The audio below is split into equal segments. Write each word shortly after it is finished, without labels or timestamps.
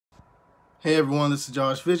Hey everyone, this is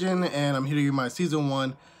Josh Vision, and I'm here to give my Season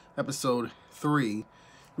 1, Episode 3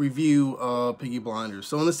 review of Peaky Blinders.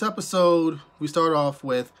 So in this episode, we start off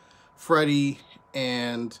with Freddie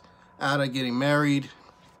and Ada getting married,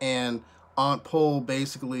 and Aunt Pole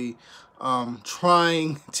basically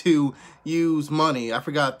trying to use money. I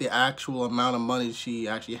forgot the actual amount of money she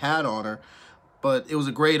actually had on her, but it was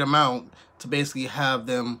a great amount to basically have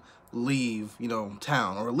them leave,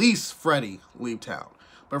 town, or at least Freddie leave town.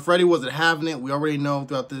 But Freddie wasn't having it. We already know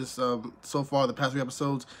throughout this, so far, the past 3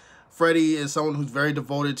 episodes, Freddie is someone who's very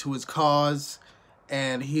devoted to his cause,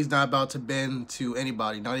 and he's not about to bend to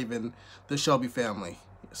anybody, not even the Shelby family.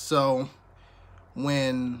 So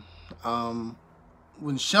when Thomas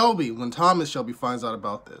Shelby finds out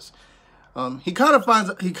about this, he kind of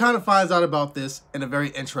finds out about this in a very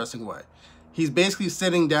interesting way. He's basically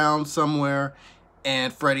sitting down somewhere,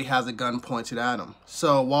 and Freddie has a gun pointed at him.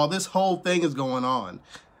 So while this whole thing is going on,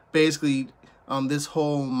 basically this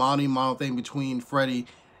whole model thing between Freddie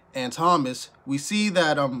and Thomas, we see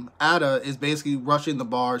that Ada is basically rushing the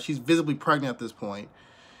bar. She's visibly pregnant at this point,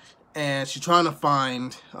 and she's trying to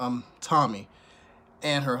find Tommy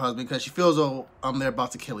and her husband because she feels they're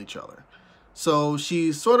about to kill each other. So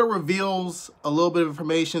she sort of reveals a little bit of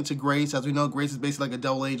information to Grace. As we know, Grace is basically like a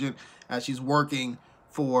double agent as she's working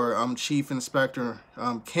for Chief Inspector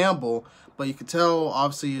Campbell, but you could tell,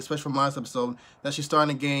 obviously, especially from last episode, that she's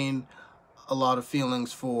starting to gain a lot of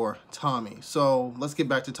feelings for Tommy. So let's get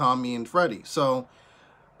back to Tommy and Freddie. So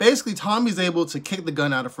basically, Tommy's able to kick the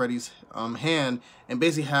gun out of Freddie's hand and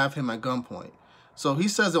basically have him at gunpoint. So he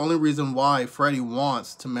says the only reason why Freddie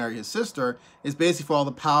wants to marry his sister is basically for all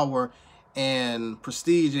the power and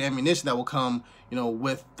prestige and ammunition that will come,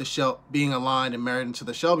 with the being aligned and married into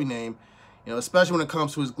the Shelby name. Especially when it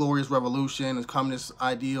comes to his glorious revolution, his communist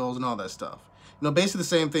ideals, and all that stuff. Basically the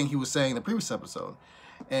same thing he was saying in the previous episode.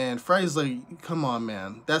 And Freddie's like, come on,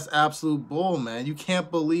 man. That's absolute bull, man. You can't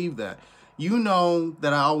believe that. You know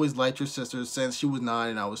that I always liked your sister since she was 9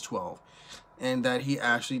 and I was 12. And that he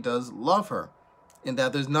actually does love her. And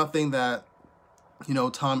that there's nothing that,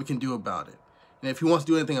 Tommy can do about it. And if he wants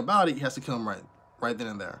to do anything about it, he has to kill him right then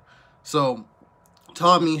and there. So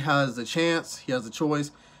Tommy has the chance. He has the choice.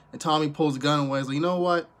 And Tommy pulls the gun away. He's like, you know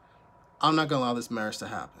what? I'm not going to allow this marriage to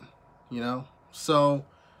happen. So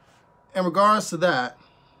in regards to that,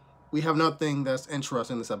 we have nothing that's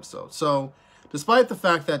interesting in this episode. So despite the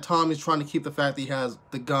fact that Tommy's trying to keep the fact that he has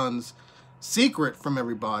the guns secret from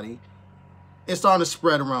everybody, it's starting to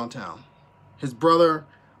spread around town. His brother,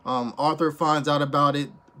 Arthur, finds out about it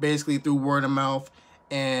basically through word of mouth.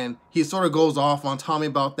 And he sort of goes off on Tommy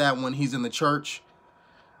about that when he's in the church.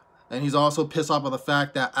 And he's also pissed off by the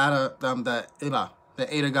fact that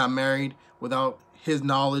Ada got married without his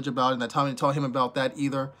knowledge about it, and that Tommy didn't tell him about that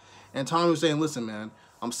either. And Tommy was saying, listen, man,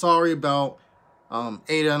 I'm sorry about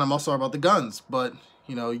Ada, and I'm also sorry about the guns. But,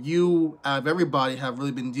 you, out of everybody, have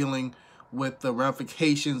really been dealing with the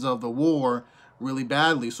ramifications of the war really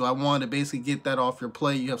badly. So I wanted to basically get that off your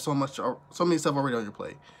plate. You have so many stuff already on your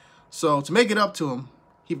plate. So to make it up to him,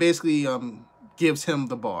 he basically gives him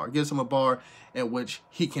a bar at which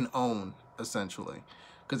he can own, essentially.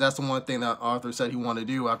 Because that's the one thing that Arthur said he wanted to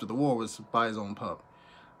do after the war was buy his own pub.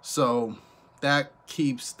 So that's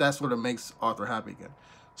what makes Arthur happy again.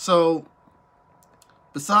 So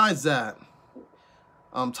besides that,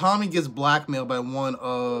 Tommy gets blackmailed by one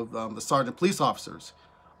of the sergeant police officers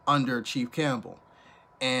under Chief Campbell.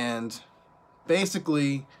 And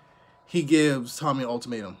basically, he gives Tommy an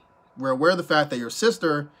ultimatum. We're aware of the fact that your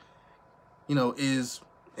sister, is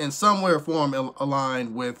in some way or form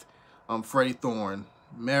aligned with Freddie Thorne,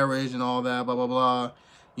 marriage and all that, blah, blah,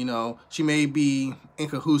 blah. She may be in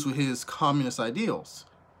cahoots with his communist ideals.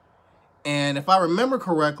 And if I remember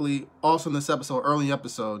correctly, also in this episode, early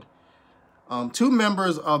episode, 2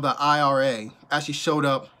 members of the IRA actually showed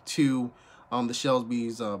up to the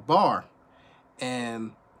Shelby's bar.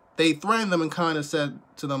 And they threatened them and kind of said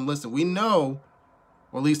to them, listen, we know,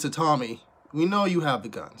 or at least to Tommy, we know you have the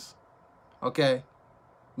guns. Okay?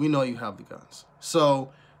 We know you have the guns.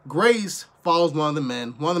 So Grace follows one of the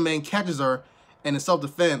men. One of the men catches her, and in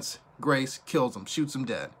self-defense, Grace kills him, shoots him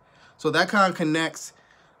dead. So that kind of connects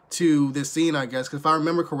to this scene, I guess, because if I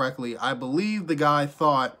remember correctly, I believe the guy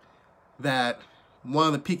thought that one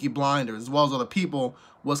of the Peaky Blinders, as well as other people,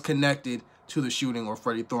 was connected to the shooting or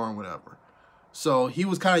Freddie Thorne, whatever. So he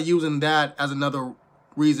was kind of using that as another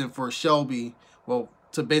reason for Shelby,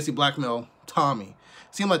 to basically blackmail Tommy.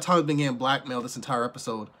 It seemed like Tommy's been getting blackmailed this entire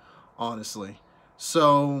episode, honestly.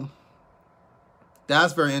 So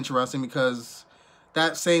that's very interesting because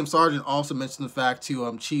that same sergeant also mentioned the fact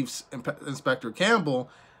to Chief Inspector Campbell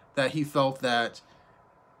that he felt that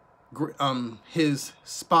his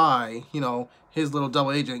spy, you know, his little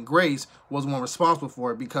double agent Grace was one responsible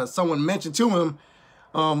for it, because someone mentioned to him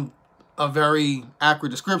a very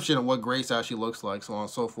accurate description of what Grace actually looks like, so on and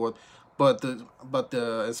so forth. But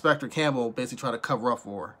the Inspector Campbell basically tried to cover up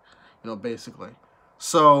for her, you know, basically.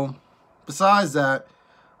 So besides that,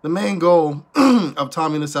 the main goal of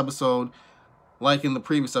Tommy in this episode, like in the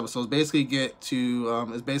previous episodes, basically get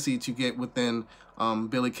to get within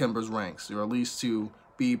Billy Kimber's ranks, or at least to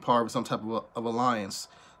be part of some type of alliance.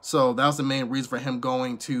 So that was the main reason for him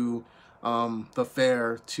going to the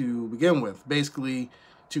fair to begin with, basically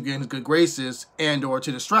to get in his good graces and or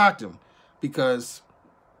to distract him, because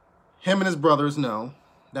him and his brothers know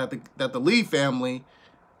that the Lee family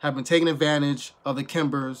have been taking advantage of the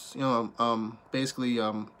Kimbers, you know, basically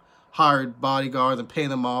hired bodyguards and paying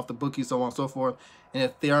them off, the bookies, so on and so forth. And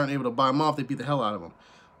if they aren't able to buy them off, they beat the hell out of them.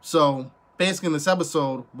 So basically in this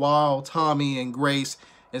episode, while Tommy and Grace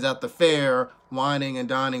is at the fair whining and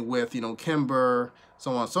dining with, you know, Kimber,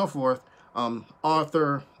 so on and so forth,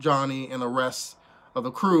 Arthur, Johnny, and the rest of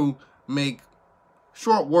the crew make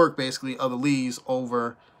short work basically of the Lees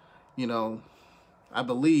over, you know, I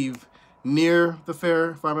believe near the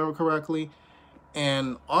fair, if I remember correctly.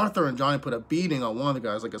 And Arthur and Johnny put a beating on one of the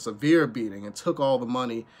guys, like a severe beating, and took all the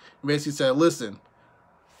money. And basically said, listen,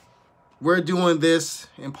 we're doing this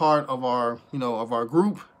in part of our, you know, of our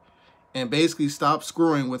group, and basically stop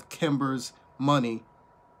screwing with Kimber's money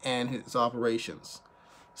and his operations.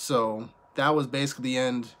 So that was basically the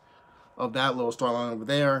end of that little storyline over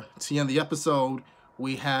there. To the end of the episode,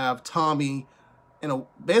 we have Tommy, you know,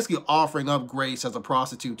 basically offering up Grace as a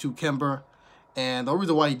prostitute to Kimber. And the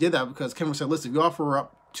reason why he did that, because Kimber said, listen, if you offer her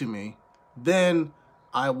up to me, then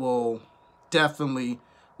I will definitely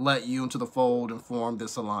let you into the fold and form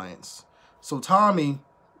this alliance. So Tommy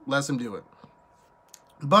lets him do it.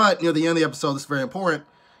 But near the end of the episode, this is very important,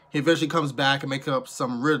 he eventually comes back and makes up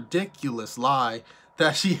some ridiculous lie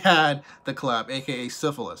that she had the clap, aka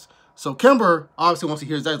syphilis. So Kimber, obviously, once he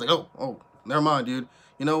hears that, he's like, oh, never mind, dude.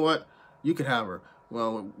 You know what? You can have her.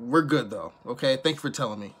 Well, we're good, though. Okay? Thank you for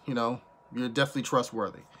telling me. You know, you're definitely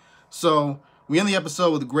trustworthy. So we end the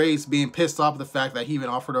episode with Grace being pissed off at the fact that he even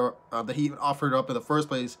offered her, up in the first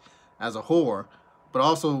place as a whore, but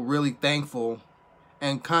also really thankful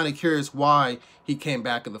and kind of curious why he came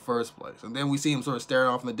back in the first place. And then we see him sort of staring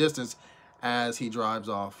off in the distance as he drives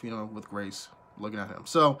off, you know, with Grace looking at him.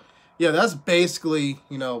 So yeah, that's basically,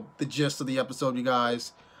 you know, the gist of the episode, you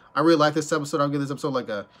guys. I really like this episode. I'll give this episode like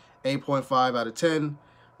a 8.5 out of 10.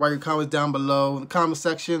 Write your comments down below in the comment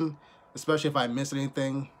section, especially if I missed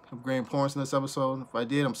anything of great importance in this episode. If I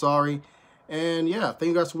did, I'm sorry. And yeah, thank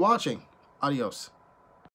you guys for watching. Adios.